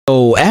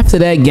So after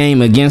that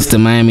game against the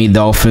Miami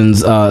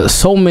Dolphins,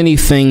 so many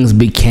things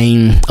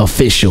became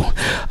official.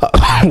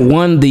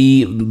 One,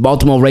 the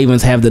Baltimore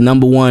Ravens have the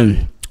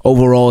 #1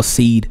 overall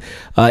seed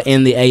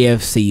in the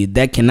AFC.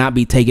 That cannot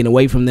be taken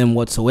away from them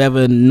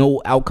whatsoever. No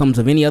outcomes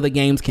of any other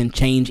games can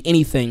change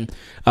anything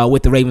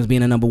with the Ravens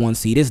being a #1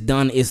 seed. It's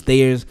done. It's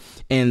theirs.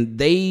 And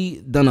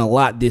they done a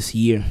lot this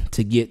year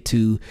to get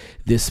to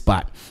this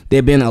spot. There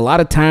have been a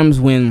lot of times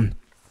when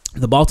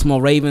the Baltimore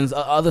Ravens,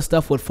 other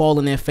stuff would fall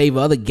in their favor.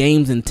 Other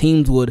games and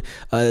teams would,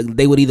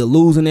 they would either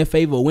lose in their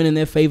favor or win in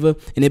their favor.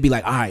 And it'd be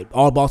like, all right,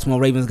 all Baltimore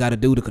Ravens got to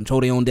do to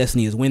control their own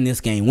destiny is win this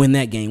game, win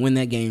that game, win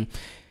that game.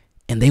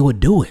 And they would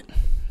do it.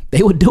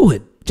 They would do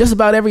it just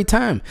about every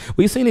time.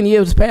 We've seen in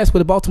years past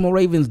where the Baltimore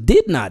Ravens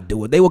did not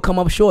do it. They would come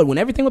up short. When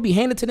everything would be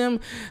handed to them,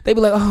 they'd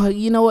be like, oh,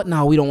 you know what?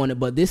 No, we don't want it.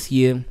 But this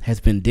year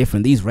has been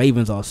different. These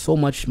Ravens are so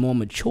much more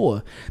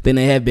mature than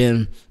they have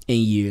been in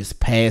years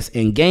past.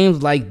 In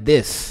games like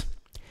this,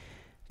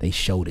 they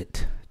showed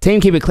it.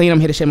 Team, keep it clean. I'm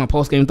here to share my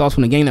post-game thoughts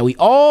from the game that we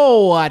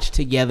all watched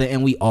together,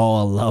 and we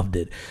all loved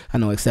it. I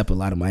know, except a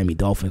lot of Miami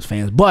Dolphins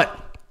fans. But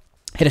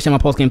here to share my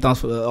post-game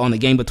thoughts on the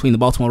game between the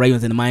Baltimore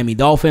Ravens and the Miami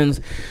Dolphins,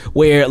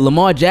 where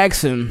Lamar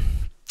Jackson,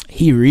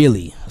 he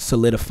really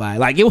solidified.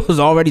 Like, it was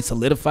already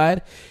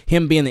solidified,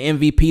 him being the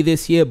MVP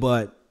this year,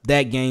 but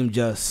that game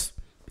just,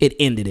 it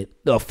ended it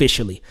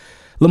officially.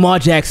 Lamar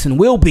Jackson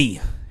will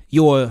be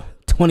your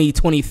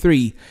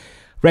 2023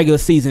 regular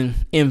season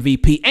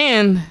MVP,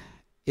 and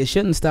it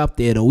shouldn't stop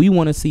there, though. We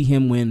want to see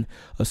him win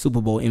a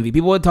Super Bowl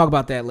MVP. We'll talk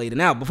about that later.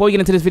 Now, before we get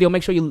into this video,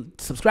 make sure you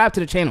subscribe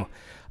to the channel.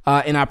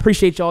 And I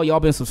appreciate y'all.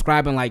 Y'all been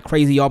subscribing like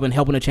crazy. Y'all been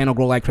helping the channel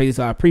grow like crazy,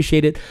 so I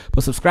appreciate it.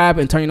 But subscribe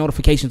and turn your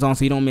notifications on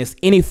so you don't miss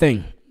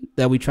anything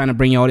that we're trying to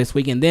bring y'all this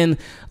week. And then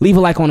leave a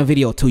like on the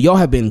video, too. Y'all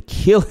have been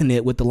killing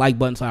it with the like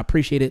button, so I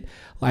appreciate it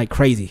like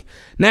crazy.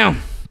 Now,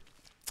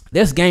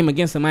 this game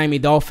against the Miami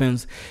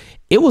Dolphins,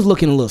 it was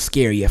looking a little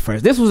scary at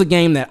first. This was a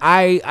game that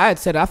I had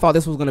said I thought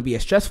this was going to be a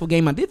stressful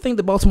game. I did think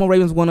the Baltimore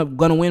Ravens were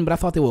going to win, but I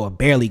thought they were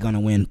barely going to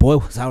win. Boy,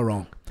 was I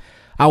wrong.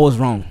 I was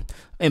wrong.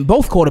 And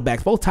both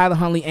quarterbacks, both Tyler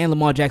Huntley and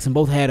Lamar Jackson,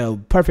 both had a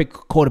perfect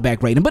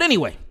quarterback rating. But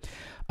anyway,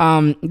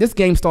 this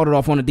game started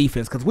off on the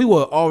defense because we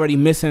were already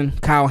missing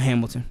Kyle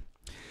Hamilton.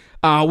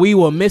 We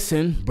were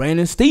missing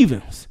Brandon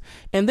Stevens.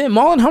 And then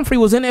Marlon Humphrey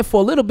was in there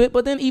for a little bit,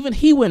 but then even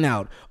he went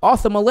out.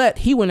 Arthur Millette,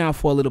 he went out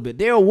for a little bit.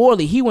 Darryl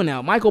Worley, he went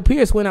out. Michael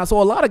Pierce went out.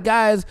 So a lot of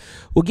guys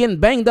were getting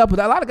banged up. A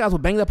lot of guys were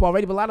banged up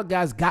already, but a lot of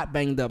guys got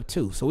banged up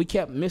too. So we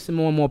kept missing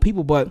more and more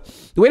people. But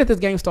the way that this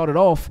game started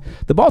off,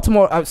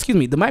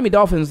 the Miami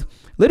Dolphins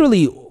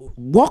literally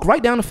walked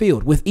right down the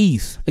field with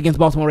ease against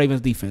Baltimore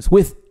Ravens defense.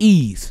 With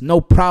ease.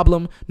 No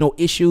problem, no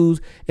issues,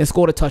 and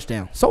scored a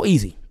touchdown. So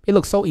easy. It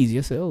looked so easy.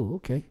 I said, oh,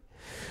 okay.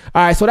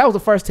 All right, so that was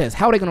the first test.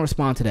 How are they going to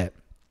respond to that?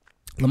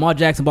 Lamar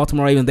Jackson,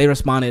 Baltimore Ravens, they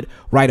responded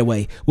right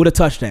away with a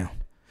touchdown.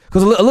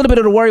 Because a little bit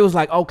of the worry was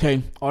like,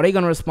 okay, are they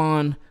going to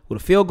respond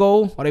with a field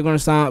goal? Are they going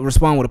to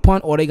respond with a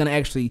punt? Or are they going to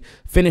actually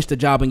finish the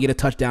job and get a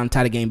touchdown and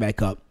tie the game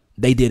back up?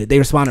 They did it. They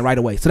responded right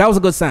away. So that was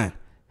a good sign.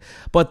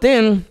 But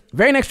then,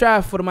 very next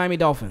drive for the Miami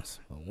Dolphins,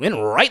 went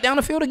right down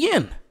the field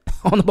again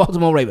on the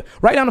Baltimore Ravens.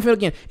 Right down the field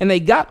again. And they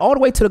got all the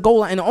way to the goal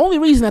line. And the only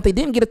reason that they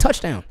didn't get a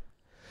touchdown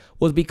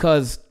was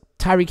because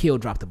Tyreek Hill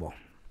dropped the ball.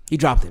 He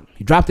dropped it.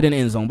 He dropped it in the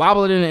end zone.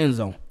 Bobbled it in the end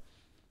zone.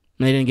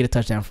 And they didn't get a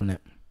touchdown from that.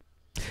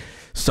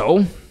 So,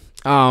 it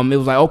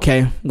was like,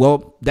 okay,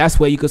 well, that's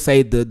where you could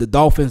say the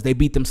Dolphins, they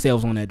beat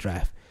themselves on that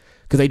drive.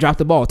 Because they dropped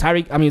the ball.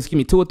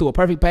 Tua threw a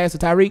perfect pass to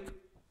Tyreek.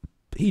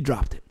 He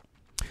dropped it.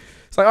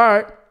 It's like, all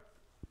right.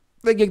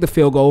 They kicked the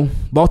field goal.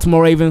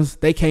 Baltimore Ravens,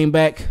 they came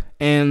back,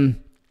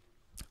 and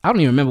I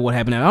don't even remember what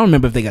happened. I don't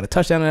remember if they got a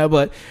touchdown or not,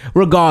 but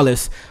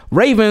regardless,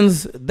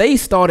 Ravens, they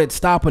started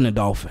stopping the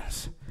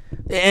Dolphins.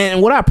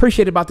 And what I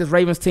appreciate about this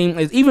Ravens team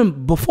is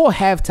even before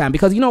halftime,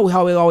 because you know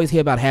how we always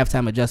hear about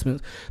halftime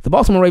adjustments, the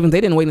Baltimore Ravens,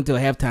 they didn't wait until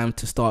halftime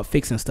to start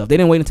fixing stuff. They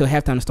didn't wait until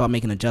halftime to start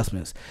making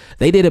adjustments.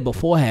 They did it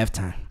before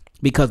halftime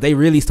because they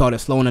really started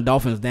slowing the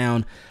Dolphins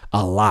down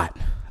a lot.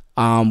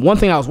 One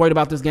thing I was worried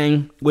about this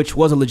game, which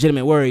was a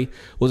legitimate worry,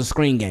 was a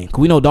screen game. Because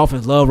we know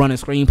Dolphins love running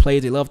screen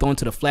plays. They love throwing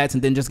to the flats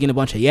and then just getting a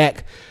bunch of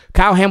yak.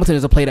 Kyle Hamilton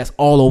is a play that's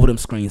all over them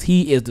screens.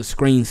 He is the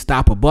screen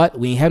stopper, but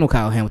we ain't had no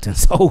Kyle Hamilton.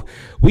 So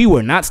we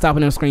were not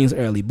stopping them screens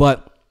early.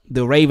 But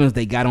the Ravens,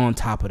 they got on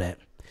top of that.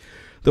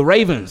 The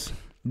Ravens,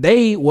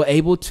 they were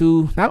able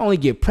to not only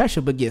get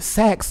pressure, but get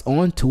sacks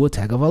on Tua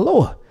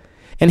Tagovailoa.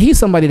 And he's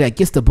somebody that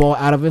gets the ball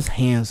out of his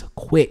hands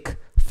quick,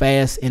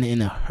 fast, and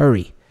in a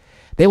hurry.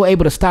 They were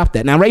able to stop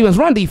that. Now, Ravens'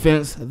 run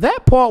defense,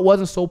 that part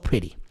wasn't so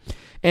pretty.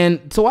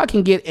 And so I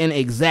can get an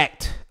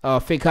exact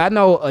figure. I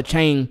know a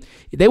chain,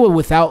 they were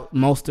without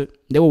Mostert.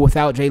 They were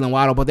without Jalen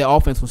Waddle, but their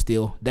offense was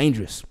still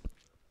dangerous.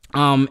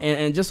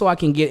 And just so I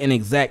can get an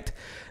exact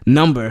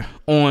number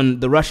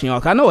on the rushing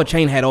yards, I know a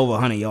chain had over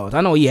 100 yards.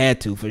 I know he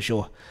had to for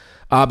sure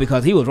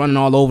because he was running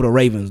all over the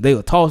Ravens. They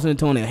were tossing it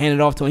to him. They handed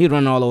it off to him. He was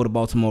running all over the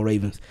Baltimore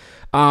Ravens.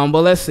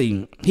 But let's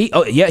see. He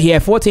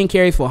had 14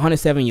 carries for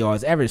 107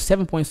 yards, averaged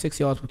 7.6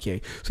 yards per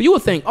carry. So you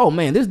would think, oh,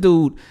 man, this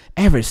dude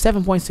averaged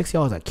 7.6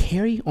 yards a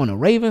carry on the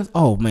Ravens?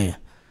 Oh, man.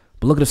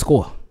 But look at the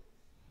score.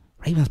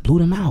 Ravens blew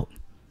them out.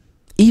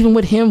 Even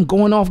with him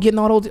going off, getting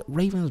all those,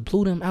 Ravens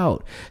blew them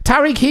out.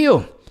 Tyreek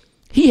Hill,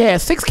 he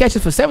had 6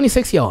 catches for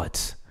 76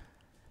 yards.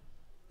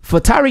 For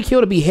Tyreek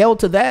Hill to be held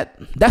to that,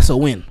 that's a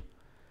win.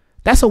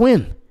 That's a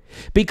win.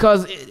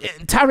 Because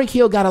Tyreek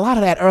Hill got a lot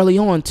of that early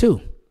on,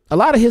 too. A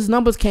lot of his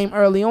numbers came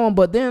early on,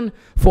 but then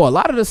for a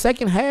lot of the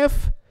second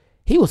half,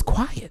 he was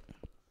quiet.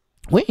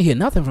 We didn't hear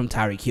nothing from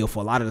Tyreek Hill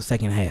for a lot of the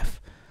second half.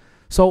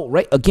 So,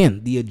 right,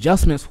 again, the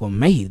adjustments were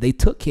made. They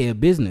took care of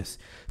business.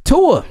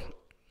 Tua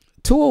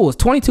was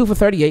 22 for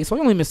 38, so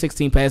he only missed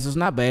 16 passes.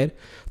 Not bad.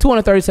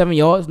 237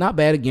 yards. Not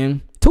bad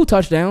again. 2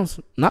 touchdowns.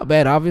 Not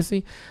bad,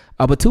 obviously.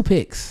 But 2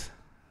 picks.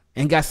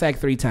 And got sacked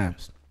 3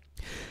 times.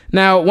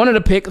 Now, one of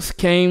the picks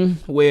came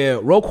where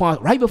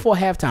Roquan, right before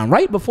halftime,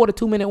 right before the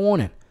 2-minute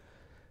warning.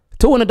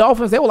 Tua and the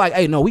Dolphins, they were like,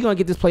 hey, no, we're going to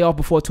get this play off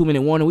before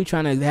 2-minute warning. We're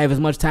trying to have as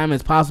much time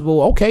as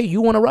possible. Okay,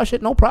 you want to rush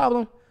it? No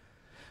problem.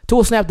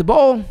 Tua snapped the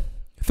ball.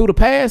 Threw the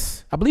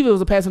pass. I believe it was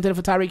a pass intended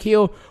for Tyreek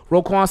Hill.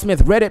 Roquan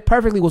Smith read it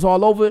perfectly, was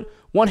all over it.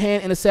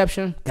 One-hand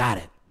interception.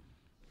 Got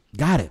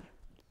it.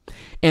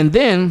 And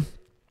then,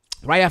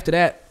 right after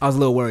that, I was a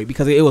little worried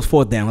because it was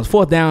 4th down. It was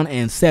 4th down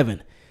and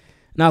 7.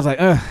 And I was like,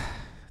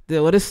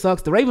 well, this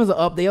sucks. The Ravens are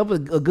up. They up a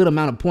good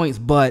amount of points,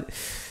 but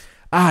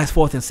it's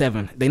 4th and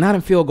 7. They're not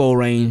in field goal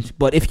range.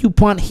 But if you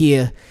punt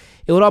here,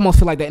 it would almost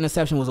feel like that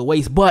interception was a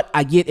waste. But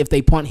I get if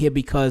they punt here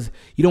because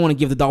you don't want to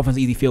give the Dolphins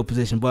easy field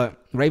position. But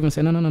Ravens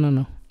said,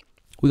 no.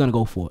 We're going to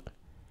go for it.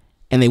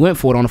 And they went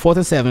for it on the 4th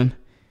and 7.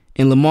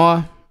 And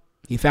Lamar,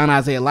 he found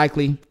Isaiah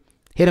Likely,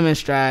 hit him in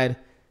stride,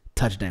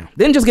 touchdown.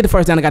 Didn't just get the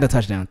first down, they got the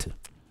touchdown too.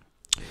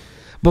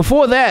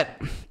 Before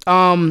that,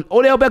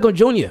 Odell Beckham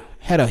Jr.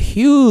 had a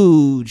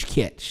huge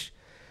catch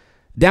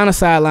down the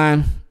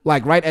sideline,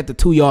 like right at the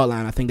 2-yard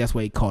line. I think that's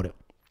where he caught it.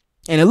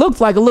 And it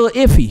looked like a little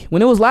iffy.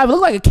 When it was live, it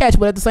looked like a catch,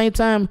 but at the same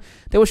time,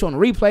 they were showing a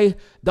replay.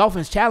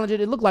 Dolphins challenged it.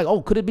 It looked like,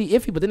 could it be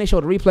iffy? But then they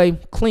showed a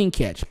replay. Clean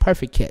catch.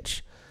 Perfect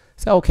catch.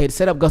 So, okay, to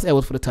set up Gus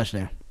Edwards for the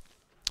touchdown.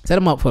 Set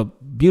him up for a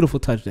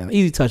beautiful touchdown.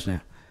 Easy touchdown.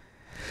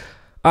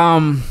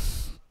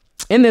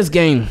 In this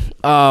game,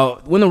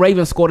 when the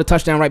Ravens scored a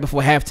touchdown right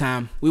before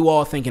halftime, we were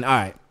all thinking, all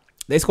right,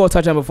 they scored a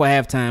touchdown before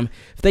halftime.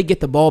 If they get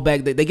the ball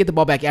back, they get the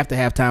ball back after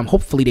halftime,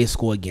 hopefully they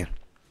score again.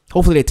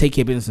 Hopefully they take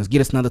care of business and get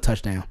us another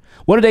touchdown.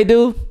 What did they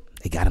do?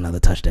 They got another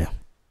touchdown.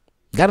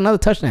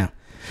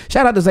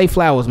 Shout out to Zay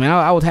Flowers, man.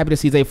 I was happy to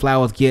see Zay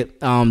Flowers get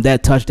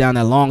that touchdown,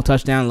 that long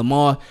touchdown.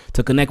 Lamar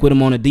to connect with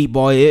him on a deep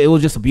ball. It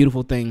was just a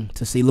beautiful thing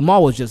to see.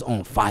 Lamar was just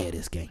on fire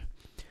this game.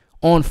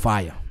 On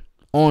fire.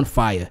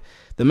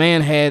 The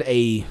man had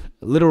a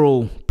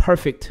literal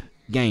perfect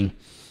game.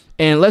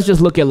 And let's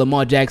just look at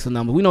Lamar Jackson's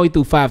numbers. We know he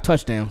threw 5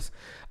 touchdowns.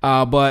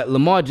 But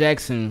Lamar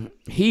Jackson,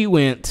 he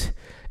went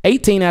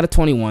 18 out of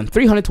 21,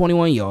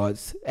 321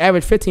 yards,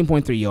 averaged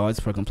 15.3 yards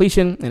per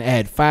completion, and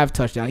had 5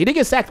 touchdowns. He did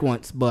get sacked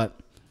once, but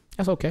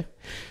that's okay.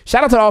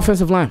 Shout out to the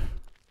offensive line.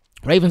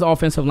 Ravens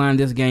offensive line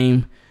this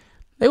game,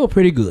 they were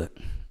pretty good.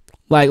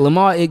 Like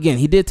Lamar, again,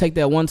 he did take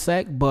that 1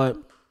 sack, but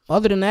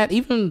other than that,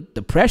 even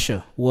the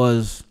pressure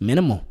was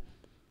minimal.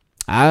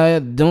 He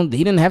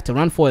didn't have to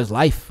run for his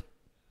life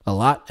a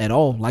lot at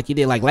all. Like he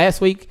did like last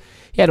week,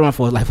 he had to run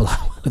for his life a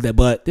lot with that.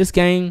 But this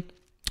game,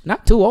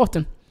 not too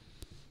often.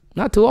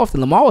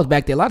 Lamar was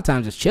back there a lot of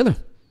times just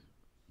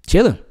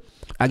chilling.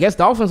 I guess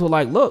Dolphins were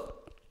like,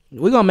 look,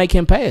 we're going to make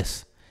him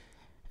pass.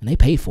 And they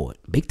paid for it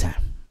big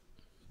time.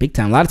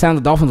 A lot of times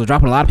the Dolphins were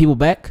dropping a lot of people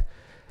back,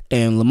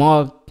 and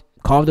Lamar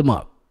carved them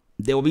up.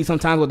 There will be some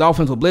times where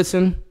Dolphins were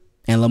blitzing,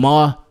 and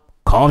Lamar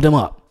carved them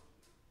up.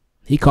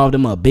 He carved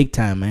them up big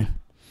time, man.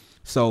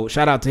 So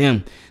shout out to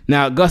him.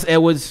 Now, Gus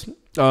Edwards,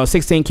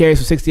 16 carries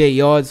for 68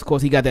 yards. Of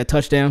course, he got that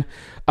touchdown.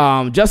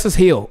 Justice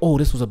Hill. Oh,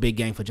 this was a big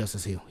game for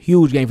Justice Hill.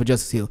 Huge game for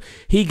Justice Hill.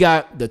 He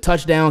got the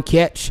touchdown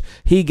catch.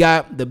 He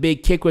got the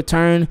big kick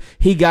return.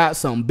 He got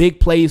some big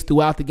plays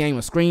throughout the game.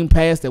 A screen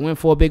pass that went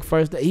for a big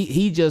first.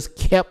 He just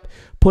kept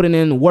putting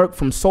in work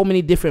from so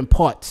many different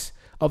parts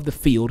of the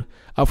field,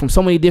 from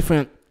so many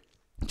different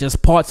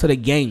just parts of the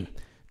game.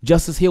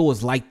 Justice Hill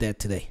was like that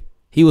today.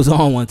 He was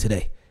on one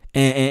today.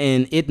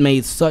 And it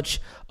made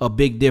such a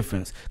big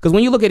difference. Because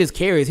when you look at his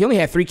carries, he only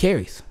had 3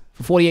 carries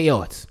for 48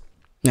 yards.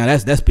 Now,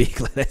 that's big.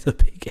 That's a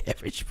big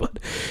average. But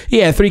he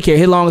had 3 carries.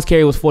 His longest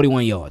carry was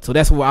 41 yards. So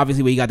that's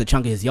obviously where he got the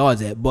chunk of his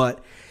yards at.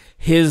 But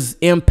his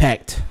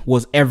impact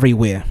was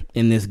everywhere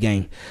in this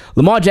game.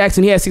 Lamar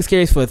Jackson, he had 6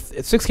 carries for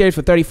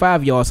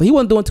 35 yards. So he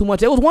wasn't doing too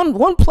much. There was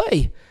one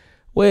play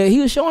where he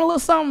was showing a little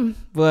something.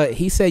 But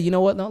he said, you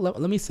know what? No,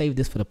 let me save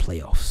this for the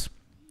playoffs.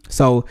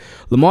 So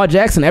Lamar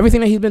Jackson,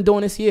 everything that he's been doing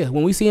this year,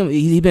 when we see him,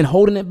 he's been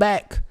holding it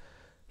back.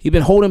 He's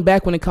been holding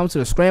back when it comes to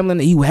the scrambling.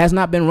 He has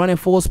not been running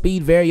full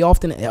speed very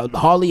often,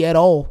 hardly at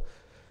all.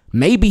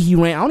 Maybe he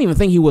ran. I don't even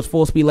think he was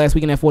full speed last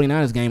week in that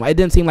 49ers game. It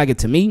didn't seem like it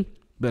to me.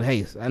 But,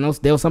 hey, I know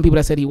there were some people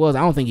that said he was.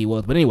 I don't think he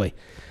was. But anyway,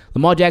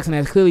 Lamar Jackson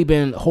has clearly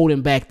been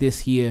holding back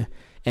this year.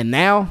 And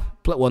now,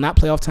 well, not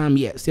playoff time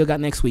yet. Still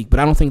got next week. But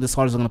I don't think the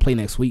starters are going to play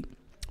next week.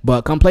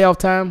 But come playoff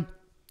time,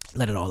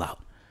 let it all out.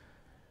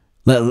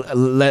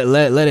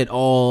 Let it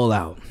all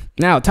out.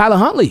 Now, Tyler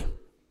Huntley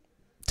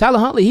Tyler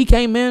Huntley, he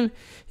came in,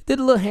 did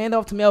a little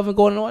handoff to Melvin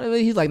Gordon.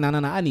 He's like, no,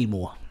 I need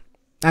more.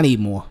 I need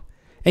more.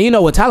 And, you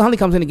know, when Tyler Huntley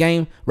comes in the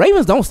game,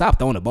 Ravens don't stop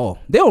throwing the ball.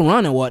 They'll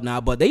run and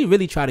whatnot, but they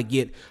really try to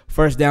get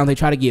first downs. They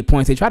try to get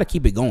points. They try to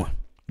keep it going.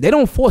 They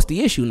don't force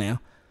the issue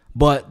now,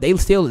 but they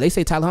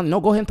say, Tyler Huntley,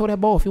 no, go ahead and throw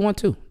that ball if you want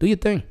to. Do your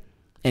thing.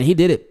 And he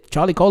did it.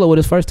 Charlie Kohler with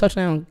his first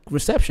touchdown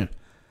reception.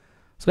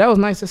 So that was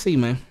nice to see,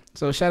 man.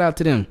 So shout out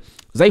to them.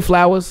 Zay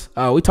Flowers,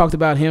 we talked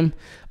about him.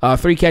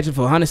 3 catches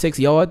for 106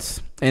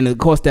 yards. And, of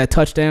course, that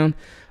touchdown.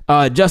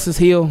 Justice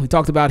Hill, we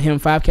talked about him.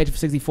 5 catches for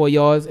 64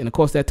 yards. And, of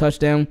course, that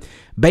touchdown.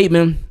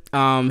 Bateman,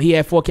 he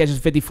had 4 catches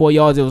for 54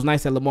 yards. It was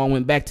nice that Lamar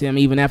went back to him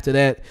even after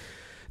that.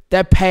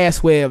 That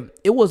pass where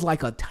it was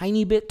like a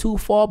tiny bit too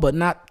far, but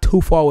not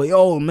too far away.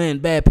 Oh, man,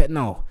 bad pass.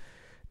 No.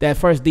 That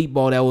first deep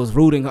ball that was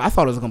rooting, I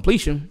thought it was a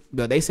completion.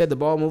 But they said the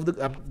ball moved,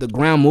 the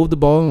ground moved the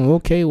ball.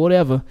 Okay,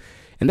 whatever.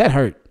 And that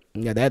hurt.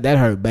 Yeah, that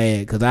hurt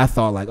bad because I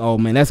thought like, oh,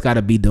 man, that's got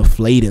to be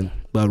deflating.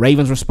 But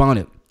Ravens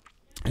responded.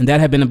 And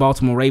that had been the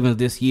Baltimore Ravens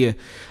this year.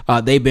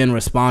 They've been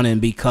responding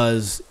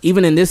because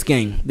even in this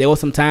game, there were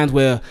some times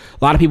where a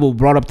lot of people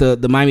brought up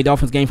the Miami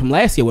Dolphins game from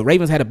last year where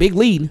Ravens had a big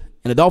lead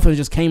and the Dolphins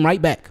just came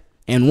right back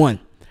and won.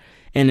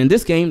 And in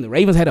this game, the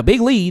Ravens had a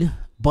big lead,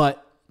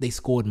 but they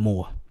scored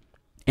more.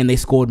 And they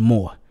scored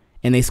more.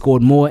 And they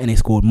scored more, and they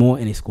scored more,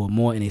 and they scored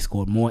more, and they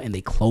scored more, and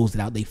they closed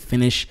it out. They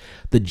finished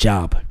the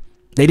job.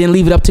 They didn't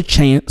leave it up to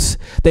chance.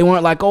 They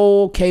weren't like,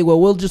 oh, okay, well,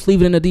 we'll just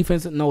leave it in the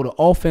defense. No, the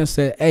offense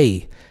said,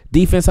 hey,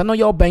 defense, I know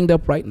y'all banged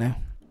up right now.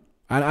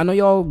 I know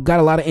y'all got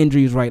a lot of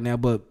injuries right now,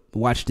 but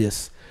watch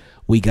this.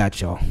 We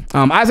got y'all.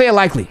 Isaiah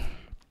Likely,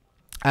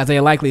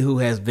 who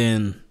has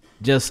been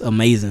just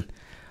amazing.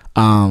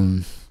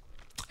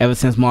 Ever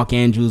since Mark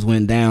Andrews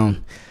went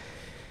down,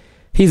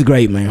 he's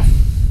great, man.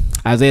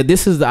 Isaiah,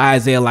 this is the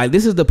Isaiah Likely.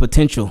 This is the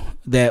potential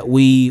that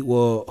we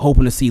were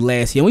hoping to see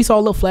last year. And we saw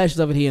little flashes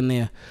of it here and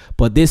there.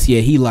 But this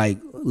year, he like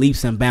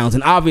leaps and bounds.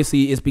 And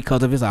obviously, it's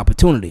because of his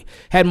opportunity.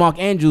 Had Mark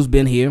Andrews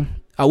been here,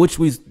 which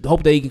we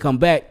hope that he can come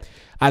back,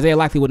 Isaiah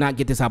Likely would not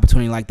get this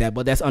opportunity like that.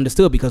 But that's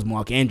understood because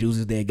Mark Andrews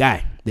is their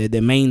guy,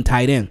 their main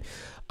tight end.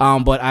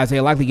 But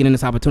Isaiah Likely getting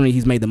this opportunity,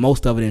 he's made the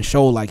most of it and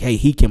showed like, hey,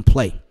 he can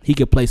play. He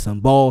can play some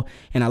ball.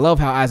 And I love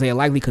how Isaiah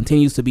Likely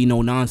continues to be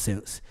no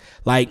nonsense.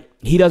 Like,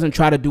 he doesn't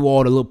try to do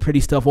all the little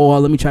pretty stuff. Oh,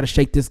 let me try to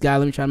shake this guy.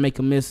 Let me try to make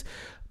him miss.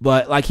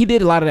 But, like, he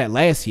did a lot of that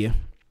last year.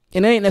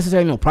 And there ain't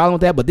necessarily no problem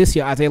with that. But this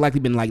year, Isaiah Likely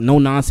been like, no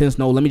nonsense.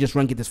 No, let me just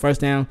run, get this first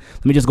down.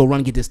 Let me just go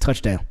run, get this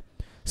touchdown.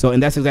 So,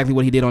 and that's exactly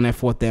what he did on that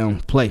 4th down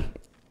play.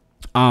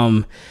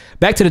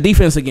 Back to the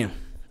defense again.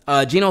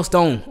 Geno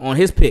Stone on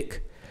his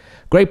pick.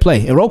 Great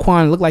play. And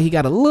Roquan looked like he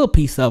got a little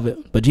piece of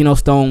it. But Geno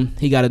Stone,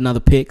 he got another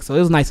pick. So it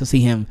was nice to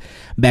see him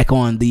back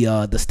on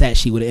the stat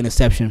sheet with an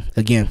interception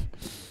again.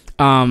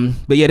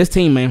 But yeah, this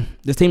team, man,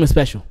 this team is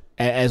special,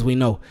 as we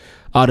know.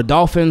 The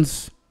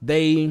Dolphins,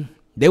 they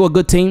were a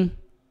good team,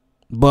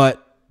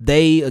 but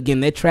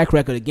their track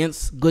record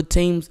against good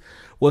teams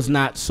was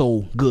not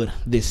so good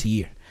this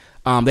year.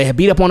 They had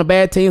beat up on the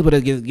bad teams, but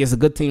against the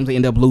good teams, they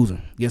end up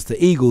losing. Against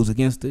the Eagles,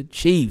 against the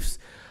Chiefs,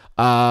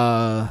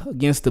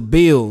 against the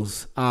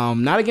Bills,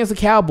 not against the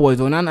Cowboys,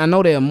 and I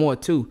know there are more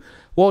too.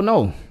 Well,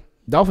 no,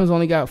 Dolphins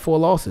only got 4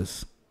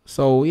 losses.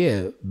 So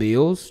yeah,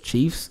 Bills,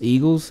 Chiefs,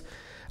 Eagles.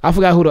 I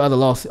forgot who the other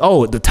loss.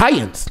 Oh, the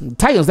Titans. The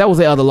Titans, that was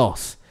their other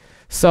loss.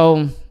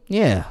 So,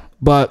 yeah.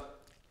 But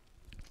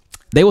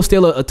they were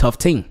still a tough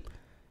team.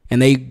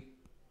 And they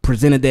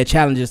presented their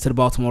challenges to the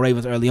Baltimore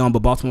Ravens early on. But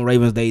Baltimore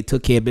Ravens, they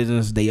took care of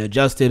business. They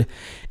adjusted.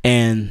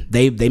 And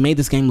they made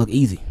this game look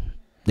easy.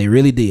 They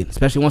really did.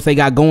 Especially once they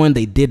got going,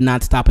 they did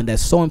not stop. And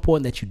that's so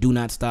important that you do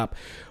not stop.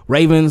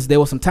 Ravens, there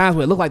were some times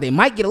where it looked like they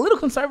might get a little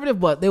conservative.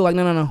 But they were like,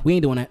 no. We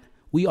ain't doing that.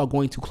 We are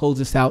going to close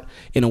this out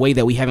in a way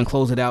that we haven't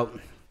closed it out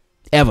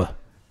ever.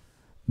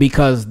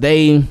 Because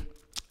they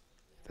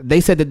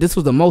said that this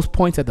was the most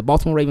points that the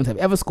Baltimore Ravens have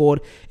ever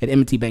scored at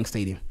M&T Bank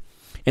Stadium.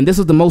 And this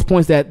was the most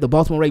points that the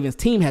Baltimore Ravens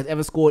team has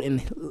ever scored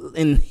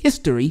in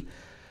history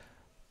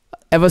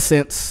ever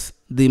since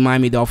the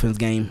Miami Dolphins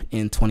game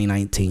in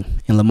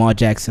 2019 in Lamar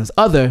Jackson's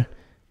other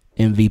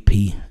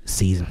MVP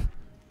season.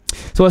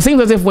 So it seems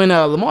as if when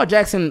Lamar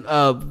Jackson,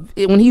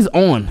 when he's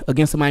on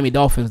against the Miami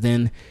Dolphins,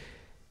 then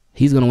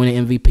he's going to win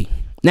an MVP.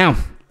 Now,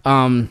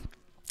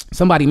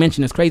 somebody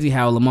mentioned it's crazy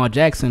how Lamar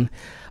Jackson,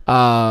 they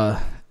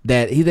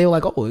were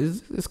like, oh,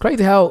 it's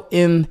crazy how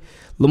in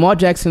Lamar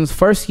Jackson's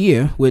first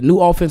year with new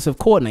offensive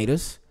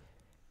coordinators,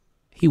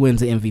 he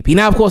wins the MVP.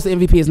 Now, of course, the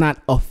MVP is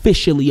not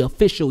officially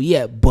official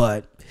yet,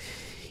 but,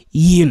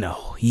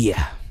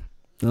 yeah.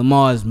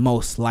 Lamar is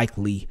most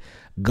likely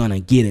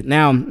gonna get it.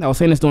 Now, I was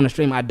saying this during the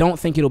stream. I don't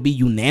think it'll be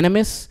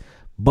unanimous,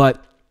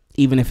 but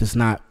even if it's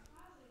not,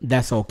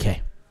 that's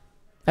okay.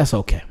 That's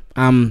okay.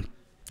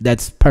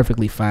 That's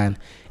perfectly fine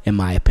in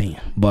my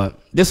opinion. But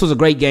this was a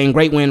great game,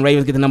 great win.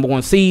 Ravens get the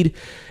 #1 seed.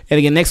 And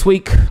again, next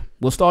week,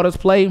 will starters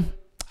play?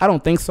 I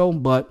don't think so,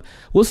 but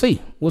we'll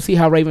see. We'll see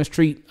how Ravens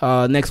treat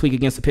next week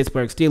against the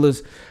Pittsburgh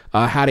Steelers,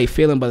 how they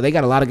feeling. But they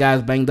got a lot of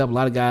guys banged up, a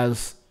lot of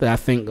guys that I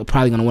think are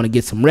probably going to want to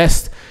get some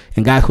rest,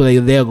 and guys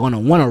who they're going to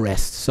want to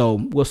rest. So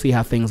we'll see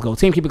how things go.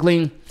 Team, keep it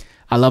clean.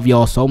 I love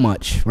y'all so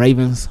much.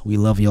 Ravens, we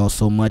love y'all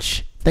so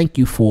much. Thank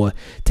you for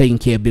taking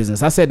care of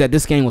business. I said that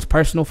this game was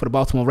personal for the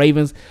Baltimore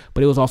Ravens,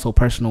 but it was also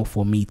personal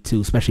for me too,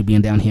 especially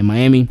being down here in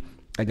Miami.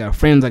 I got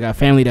friends, I got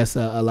family that's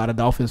a lot of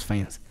Dolphins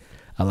fans,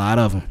 a lot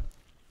of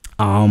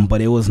them.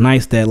 But it was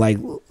nice that like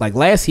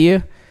last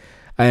year,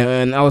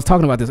 and I was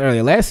talking about this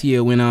earlier. Last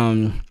year when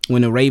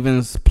the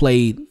Ravens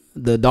played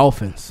the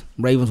Dolphins,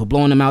 Ravens were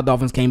blowing them out.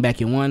 Dolphins came back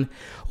and won.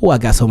 Oh, I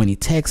got so many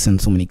texts and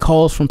so many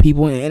calls from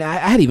people, and I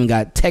had even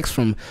got texts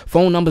from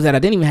phone numbers that I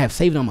didn't even have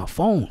saved on my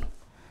phone.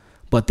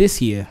 But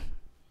this year,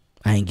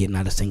 I ain't getting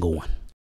not a single one.